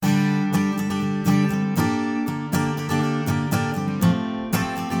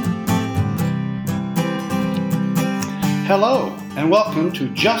Hello, and welcome to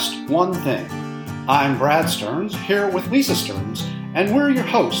Just One Thing. I'm Brad Stearns, here with Lisa Stearns, and we're your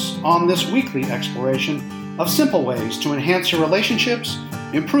hosts on this weekly exploration of simple ways to enhance your relationships,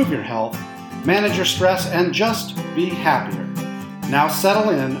 improve your health, manage your stress, and just be happier. Now settle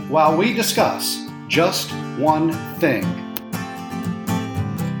in while we discuss just one thing.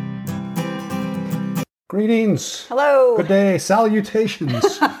 Greetings. Hello. Good day.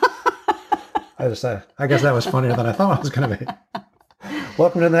 Salutations. I guess that was funnier than I thought it was going to be.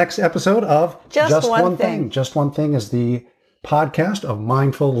 Welcome to the next episode of Just One Thing. Just One Thing is the podcast of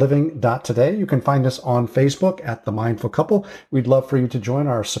mindfulliving.today. You can find us on Facebook at The Mindful Couple. We'd love for you to join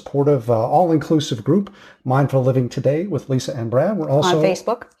our supportive, all-inclusive group, Mindful Living Today with Lisa and Brad. We're also on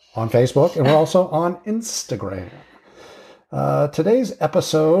Facebook. And we're also on Instagram. Today's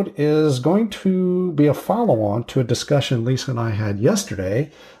episode is going to be a follow-on to a discussion Lisa and I had yesterday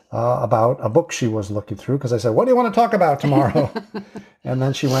about a book she was looking through, because I said, what do you want to talk about tomorrow? And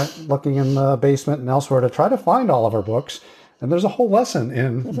then she went looking in the basement and elsewhere to try to find all of her books. And there's a whole lesson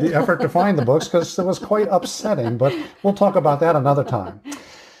in the effort to find the books, because it was quite upsetting, but we'll talk about that another time.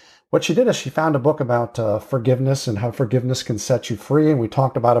 What she did is she found a book about forgiveness and how forgiveness can set you free. And we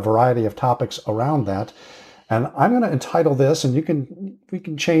talked about a variety of topics around that. And I'm going to entitle this, and we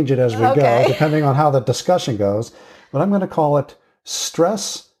can change it as we go, depending on how the discussion goes. But I'm going to call it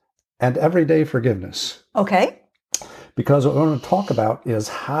Stress and Everyday Forgiveness. Okay. Because what we're going to talk about is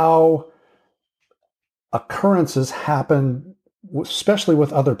how occurrences happen, especially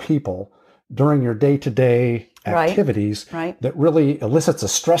with other people, during your day-to-day activities that really elicits a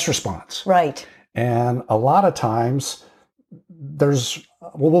stress response. Right. And a lot of times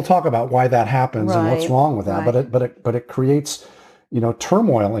we'll talk about why that happens and what's wrong with that, but it creates,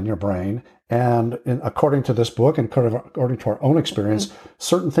 turmoil in your brain. And according to this book and according to our own experience,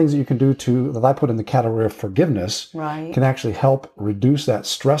 certain things that you can do that I put in the category of forgiveness can actually help reduce that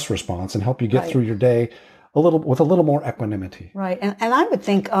stress response and help you get through your day with a little more equanimity. Right. And I would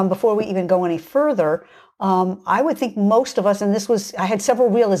think, before we even go any further, I would think most of us, and I had several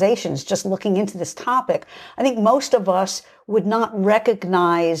realizations just looking into this topic. I think most of us would not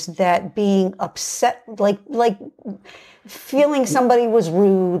recognize that being upset, like feeling somebody was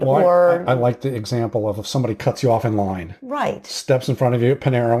rude I like the example of if somebody cuts you off in line. Right. Steps in front of you at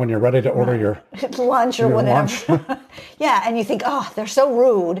Panera when you're ready to order your lunch or whatever. Lunch. Yeah. And you think, oh, they're so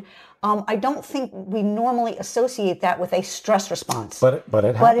rude. I don't think we normally associate that with a stress response. But it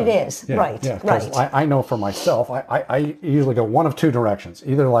happens. But it is. Yeah, right. Yeah, right. I know for myself, I usually go one of two directions.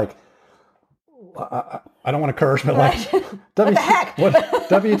 Either like, I don't want to curse, but like, what the heck?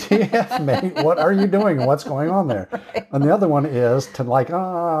 WTF, mate? What are you doing? And what's going on there? Right. And the other one is to like,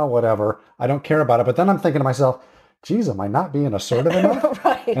 whatever. I don't care about it. But then I'm thinking to myself, geez, am I not being assertive enough?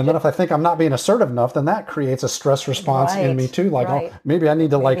 Right. And then if I think I'm not being assertive enough, then that creates a stress response in me too. Like, oh, maybe I need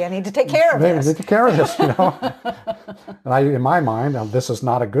to take care of this. Maybe I need to take care of this, And in my mind, this is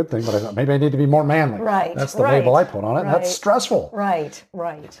not a good thing, but I thought maybe I need to be more manly. Right. That's the label I put on it. That's stressful. Right.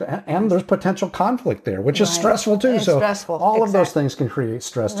 And there's potential conflict there, which is stressful too. It's so stressful. All of those things can create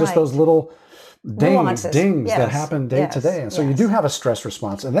stress. Just those little dings that happen day to day. And so you do have a stress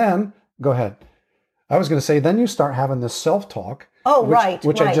response. And then, go ahead. I was going to say, then you start having this self-talk,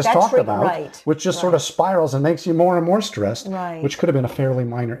 which I just talked about, which just sort of spirals and makes you more and more stressed, which could have been a fairly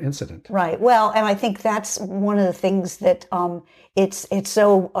minor incident. Right. Well, and I think that's one of the things that it's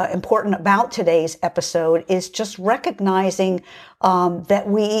so important about today's episode is just recognizing that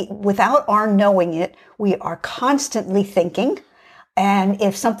without our knowing it, we are constantly thinking, and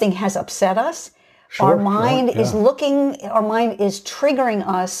if something has upset us, our mind is triggering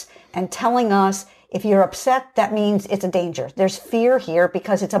us and telling us, if you're upset, that means it's a danger. There's fear here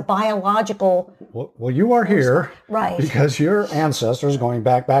because it's a biological... Well, you are here because your ancestors going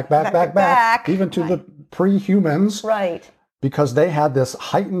back, even to the pre-humans. Right. Because they had this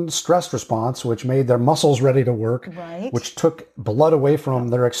heightened stress response, which made their muscles ready to work, which took blood away from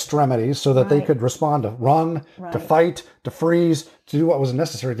their extremities so that they could respond to run, to fight, to freeze, to do what was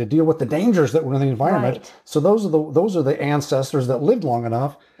necessary to deal with the dangers that were in the environment. Right. So those are the ancestors that lived long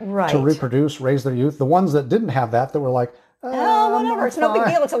enough to reproduce, raise their youth. The ones that didn't have that were like, whatever, it's no big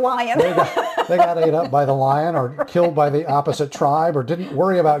deal, it's a lion. They got ate up by the lion or killed by the opposite tribe or didn't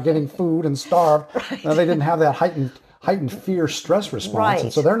worry about getting food and starved. Now, they didn't have that heightened fear stress response,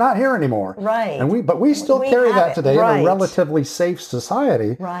 and so they're not here anymore. Right. But we still carry that today in a relatively safe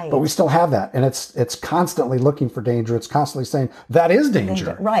society. Right. But we still have that, and it's constantly looking for danger. It's constantly saying that is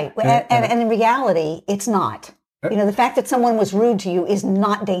danger. Right. And in reality, it's not. The fact that someone was rude to you is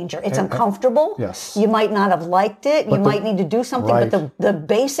not danger. It's uncomfortable. Yes. You might not have liked it. You might need to do something. Right. But the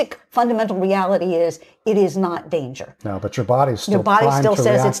basic fundamental reality is it is not danger. No, but your body's still Your body primed still to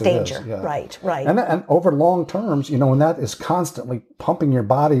says react it's to this. danger. Yeah. Right. And over long terms, when that is constantly pumping your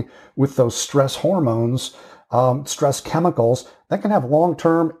body with those stress hormones, stress chemicals, that can have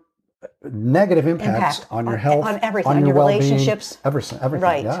long-term negative impacts on your health, on everything, on your well-being, relationships, everything.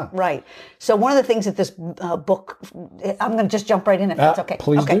 Right, yeah. right. So one of the things that this book, I'm going to just jump right in if that's okay.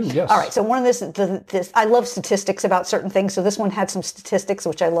 Please okay. do. Yes. All right. So one of this, I love statistics about certain things. So this one had some statistics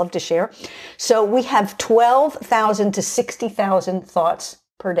which I love to share. So we have 12,000 to 60,000 thoughts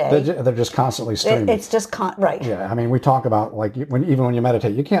per day. They're just constantly streaming. It's just right. Yeah, I mean, we talk about even when you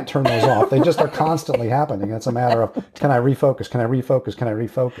meditate, you can't turn those off. They just are constantly happening. It's a matter of, can I refocus? Can I refocus? Can I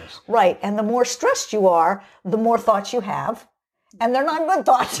refocus? Right, and the more stressed you are, the more thoughts you have, and they're not good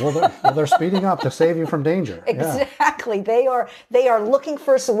thoughts. They're speeding up to save you from danger. Exactly. Yeah. They are looking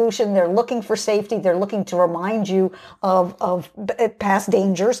for a solution. They're looking for safety. They're looking to remind you of past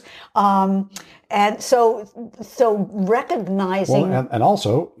dangers. And so recognizing. Well, and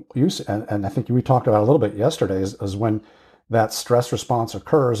also, and I think we talked about it a little bit yesterday, is when that stress response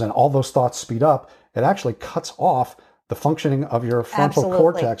occurs and all those thoughts speed up, it actually cuts off the functioning of your frontal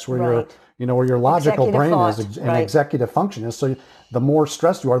cortex, where where your logical brain is and executive function is. So the more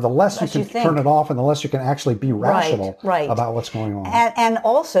stressed you are, the less you can turn it off, and the less you can actually be rational about what's going on. And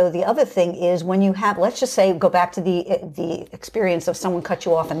also the other thing is when you have, let's just say, go back to the experience of someone cut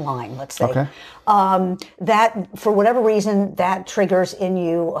you off in line, let's say. Okay. That, for whatever reason, that triggers in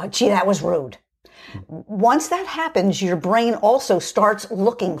you, gee, that was rude. Once that happens, your brain also starts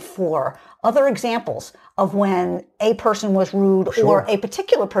looking for other examples of when a person was rude or a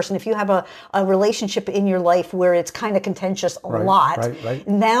particular person. If you have a relationship in your life where it's kind of contentious a lot,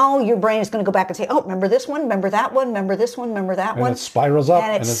 now your brain is going to go back and say, oh, remember this one, remember that one, remember this one, remember that one. And it spirals up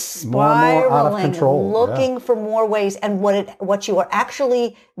and it's more and more out of control. Looking for more ways. And what you are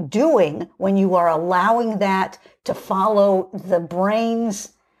actually doing when you are allowing that to follow the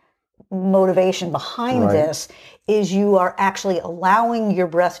brain's motivation behind this is you are actually allowing your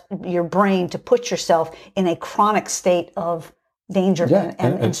brain to put yourself in a chronic state of danger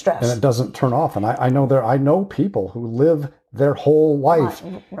and stress. And it doesn't turn off. And I know people who live their whole life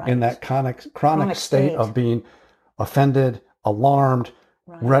in that chronic state of being offended, alarmed,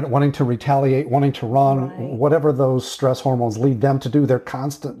 wanting to retaliate, wanting to run, whatever those stress hormones lead them to do, they're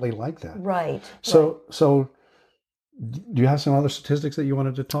constantly like that. Right. So do you have some other statistics that you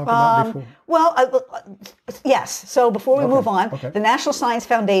wanted to talk about before? Well, yes. So before we move on, the National Science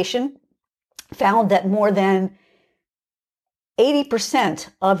Foundation found that more than 80%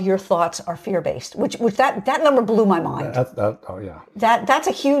 of your thoughts are fear-based, which that number blew my mind. That's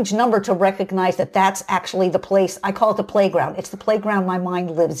a huge number to recognize that's actually the place. I call it the playground. It's the playground my mind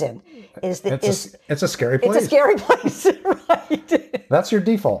lives in. It's a scary place. It's a scary place, right? That's your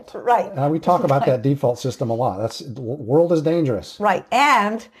default. Right. We talk about that default system a lot. The world is dangerous. Right.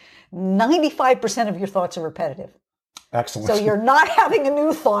 And 95% of your thoughts are repetitive. Excellent. So you're not having a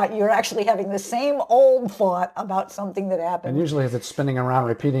new thought. You're actually having the same old thought about something that happened. And usually if it's spinning around,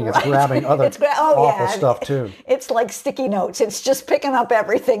 repeating, it's grabbing other awful stuff too. It's like sticky notes. It's just picking up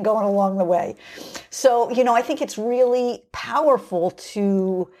everything going along the way. So, I think it's really powerful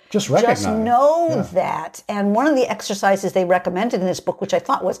to just know that. And one of the exercises they recommended in this book, which I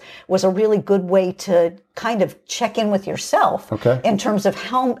thought was a really good way to kind of check in with yourself in terms of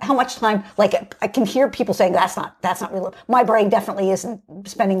how much time, like I can hear people saying, that's not real. My brain definitely isn't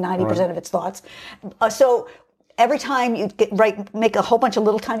spending 90% of its thoughts. So every time you make a whole bunch of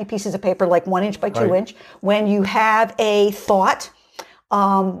little tiny pieces of paper, like 1 inch by 2 inch, when you have a thought,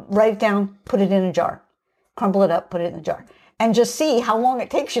 write it down, put it in a jar, crumble it up, put it in a jar. And just see how long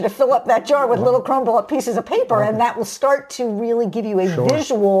it takes you to fill up that jar with little crumble up pieces of paper. And that will start to really give you a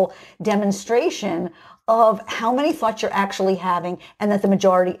visual demonstration of how many thoughts you're actually having and that the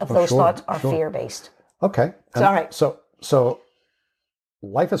majority of those thoughts are fear-based. Okay. All right. So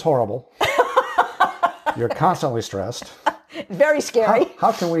life is horrible. You're constantly stressed. Very scary.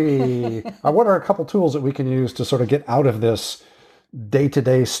 How can we, what are a couple tools that we can use to sort of get out of this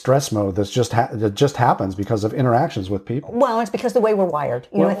day-to-day stress mode that just happens because of interactions with people? Well, it's because the way we're wired.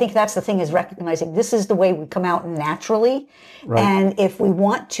 I think that's the thing, is recognizing this is the way we come out naturally. And if we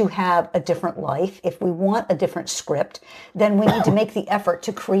want to have a different life, if we want a different script, then we need to make the effort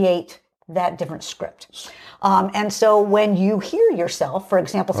to create that different script. And so when you hear yourself, for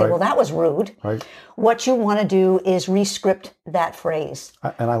example, say, well, that was rude. What you want to do is rescript that phrase.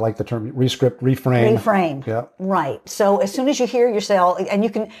 And I like the term rescript, reframe. Reframe. Yeah. Right. So as soon as you hear yourself, and you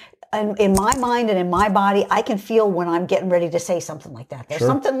can, in my mind and in my body, I can feel when I'm getting ready to say something like that. There's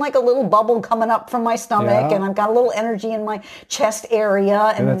something like a little bubble coming up from my stomach, and I've got a little energy in my chest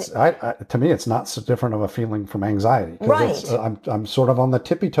area. And it's, to me, it's not so different of a feeling from anxiety. Right. I'm sort of on the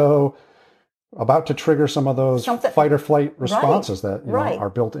tippy toe, about to trigger some of those fight or flight responses that are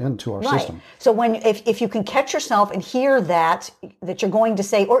built into our system. So if you can catch yourself and hear that you're going to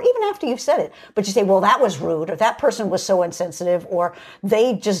say, or even after you've said it, but you say, well, that was rude, or that person was so insensitive, or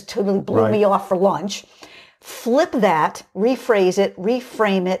they just totally blew me off for lunch, flip that, rephrase it,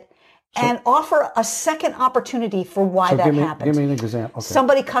 reframe it, and offer a second opportunity for why that happened. Give me an example. Okay.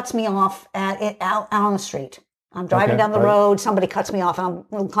 Somebody cuts me off out on the street. I'm driving down the road, somebody cuts me off, and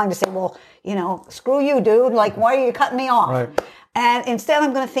I'm inclined to say, well, screw you, dude. Like, why are you cutting me off? Right. And instead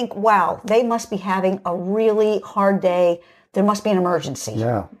I'm going to think, wow, they must be having a really hard day. There must be an emergency.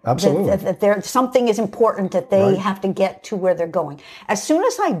 Yeah, absolutely. That something is important that they have to get to where they're going. As soon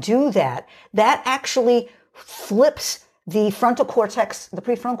as I do that, that actually flips the frontal cortex, the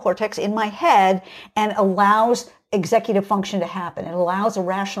prefrontal cortex in my head, and allows executive function to happen. It allows a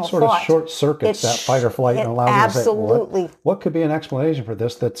rational thought. Sort of short circuits that fight or flight and allows you to say, absolutely. What could be an explanation for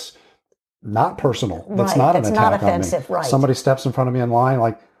this that's not personal, that's not an attack offensive, on me? Somebody steps in front of me in line,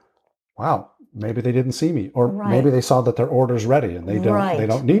 like, wow, maybe they didn't see me, or maybe they saw that their order's ready and they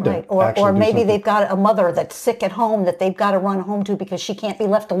don't need to or maybe they've got a mother that's sick at home that they've got to run home to because she can't be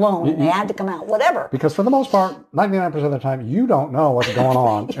left alone and they had to come out, whatever. Because for the most part, 99% of the time, you don't know what's going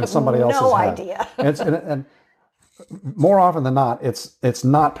on in somebody else's head. No idea. And more often than not, it's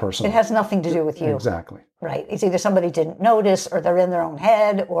not personal. It has nothing to do with you. Exactly. Right. It's either somebody didn't notice or they're in their own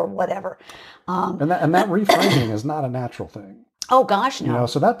head or whatever. And that reframing is not a natural thing. Oh, gosh, no.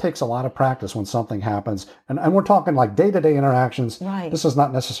 So that takes a lot of practice when something happens. And we're talking like day-to-day interactions. Right. This is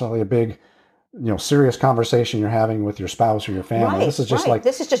not necessarily a big, serious conversation you're having with your spouse or your family. Right, this is just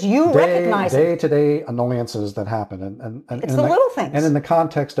this is just you recognizing day-to-day annoyances that happen. And it's the little things. And in the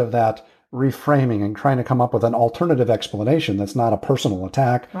context of that, reframing and trying to come up with an alternative explanation that's not a personal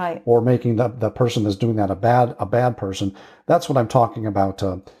attack, or making the person that's doing that a bad person. That's what I'm talking about.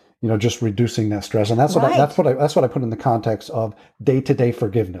 Just reducing that stress, and that's what I put in the context of day-to-day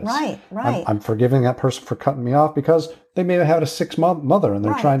forgiveness. Right. I'm forgiving that person for cutting me off because they may have had a sick mother and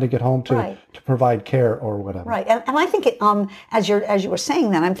they're trying to get home to provide care or whatever. Right, and I think as you were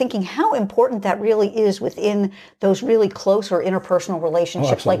saying that, I'm thinking how important that really is within those really close or interpersonal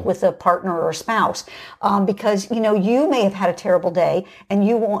relationships, like with a partner or a spouse, because you may have had a terrible day and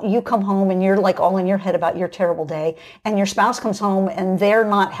you come home and you're like all in your head about your terrible day, and your spouse comes home and they're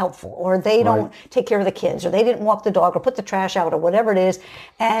not helpful, or they don't take care of the kids, or they didn't walk the dog or put the trash out or whatever it is,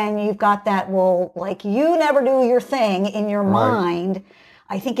 and you've got that, well, like, you never do your thing in your mind.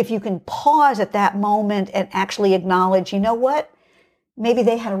 I think if you can pause at that moment and actually acknowledge, you know what, maybe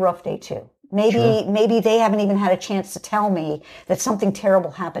they had a rough day too. Maybe they haven't even had a chance to tell me that something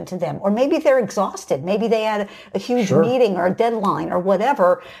terrible happened to them. Or maybe they're exhausted. Maybe they had a huge meeting or a deadline or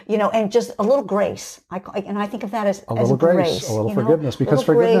whatever, and just a little grace. I think of that as a little grace, a little forgiveness, because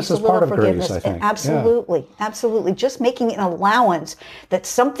forgiveness is part of grace, I think. Absolutely. Absolutely. Just making an allowance that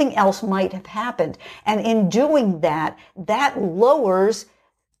something else might have happened. And in doing that, that lowers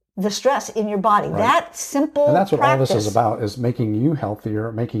the stress in your body. That simple And that's what practice, all this is about, is making you healthier,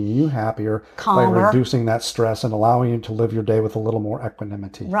 making you happier, calmer, by reducing that stress and allowing you to live your day with a little more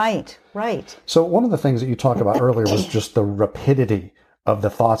equanimity. Right. So one of the things that you talked about earlier was just the rapidity of the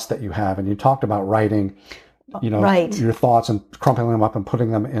thoughts that you have. And you talked about writing, your thoughts and crumpling them up and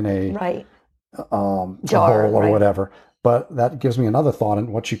putting them in a jar or whatever. But that gives me another thought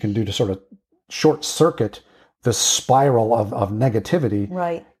on what you can do to sort of short circuit this spiral of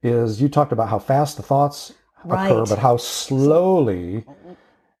negativity. Is you talked about how fast the thoughts occur, but how slowly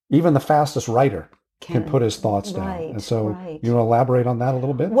even the fastest writer can put his thoughts down. And so you want to elaborate on that a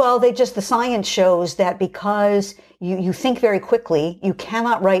little bit? Well, the science shows that because you think very quickly, you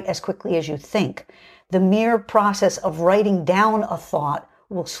cannot write as quickly as you think. The mere process of writing down a thought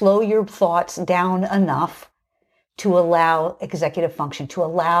will slow your thoughts down enough to allow executive function, to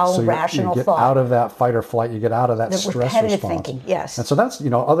allow rational you get thought. Out of that fight or flight, you get out of that stress repetitive response. Thinking, yes. And so that's,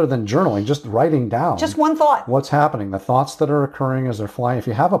 other than journaling, just writing down. Just one thought. What's happening, the thoughts that are occurring as they're flying. If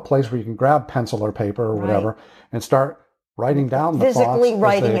you have a place where you can grab pencil or paper or whatever and start writing down the physically thoughts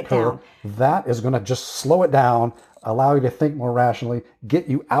writing as they it occur, down. that is going to just slow it down, allow you to think more rationally, get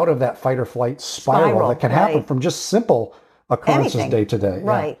you out of that fight or flight spiral that can happen from just simple occurrences anything. day to day.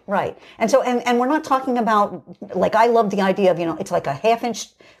 Right, right. And so, and we're not talking about, like, I love the idea of, it's like a 1/2 inch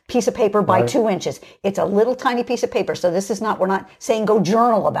piece of paper by 2 inches. It's a little tiny piece of paper. So this is not, we're not saying go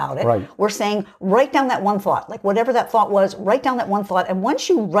journal about it. Right. We're saying write down that one thought, like whatever that thought was, write down that one thought. And once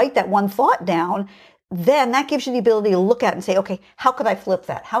you write that one thought down, then that gives you the ability to look at it and say, okay, how could I flip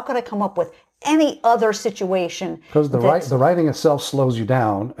that? How could I come up with any other situation? Because the writing itself slows you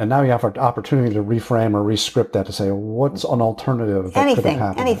down, and now you have an opportunity to reframe or rescript that to say, what's an alternative that could have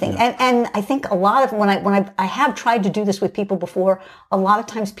happened? Anything. Yeah. And I think a lot of, when I have tried to do this with people before, a lot of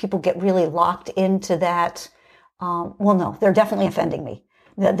times people get really locked into that, well, no, they're definitely offending me.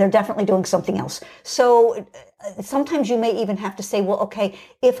 They're definitely doing something else. So sometimes you may even have to say, well, okay,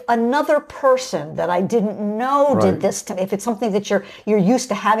 if another person that I didn't know did this to me, if it's something that you're used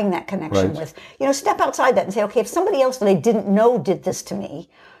to having that connection with, step outside that and say, okay, if somebody else that I didn't know did this to me,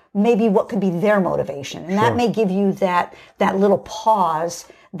 maybe what could be their motivation? And that may give you that little pause,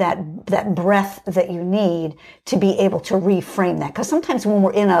 that breath that you need to be able to reframe that. Because sometimes when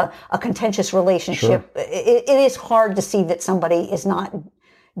we're in a contentious relationship, it is hard to see that somebody is not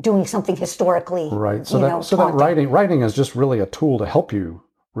doing something historically. Right. So that writing is just really a tool to help you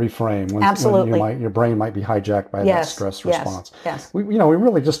reframe when your brain might be hijacked by that stress response. Yes. We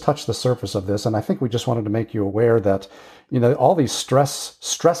really just touched the surface of this, and I think we just wanted to make you aware that all these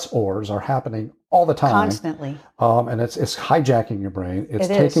stressors are happening all the time, constantly, and it's hijacking your brain. It's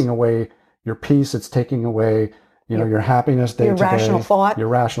taking away your peace. It's taking away your happiness day to day, your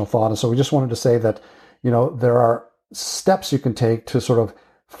rational thought. And so we just wanted to say that there are steps you can take to sort of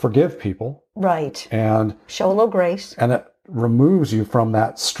forgive people, right, and show a little grace, and it removes you from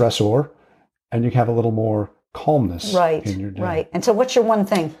that stressor, and you have a little more calmness in your day. Right. And so what's your one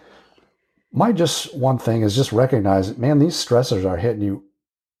thing? My just one thing is just recognize, man, these stressors are hitting you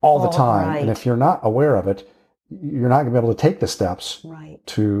all the time. Right. And if you're not aware of it, you're not going to be able to take the steps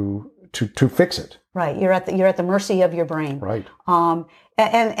to fix it. Right. You're at the mercy of your brain. Right.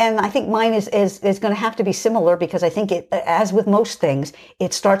 And I think mine is going to have to be similar, because I think as with most things,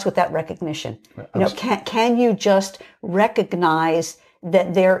 it starts with that recognition. Can you just recognize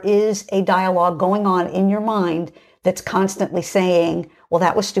that there is a dialogue going on in your mind that's constantly saying, well,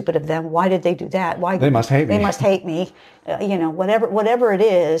 that was stupid of them. Why did they do that? Why they must hate me? They must hate me. Whatever it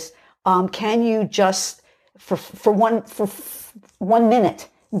is, can you just for 1 minute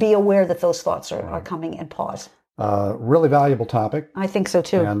be aware that those thoughts are coming, and pause? Really valuable topic. I think so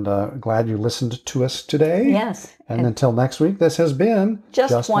too. And glad you listened to us today. Yes. And until next week, this has been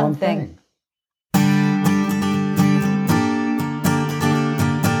Just One Thing.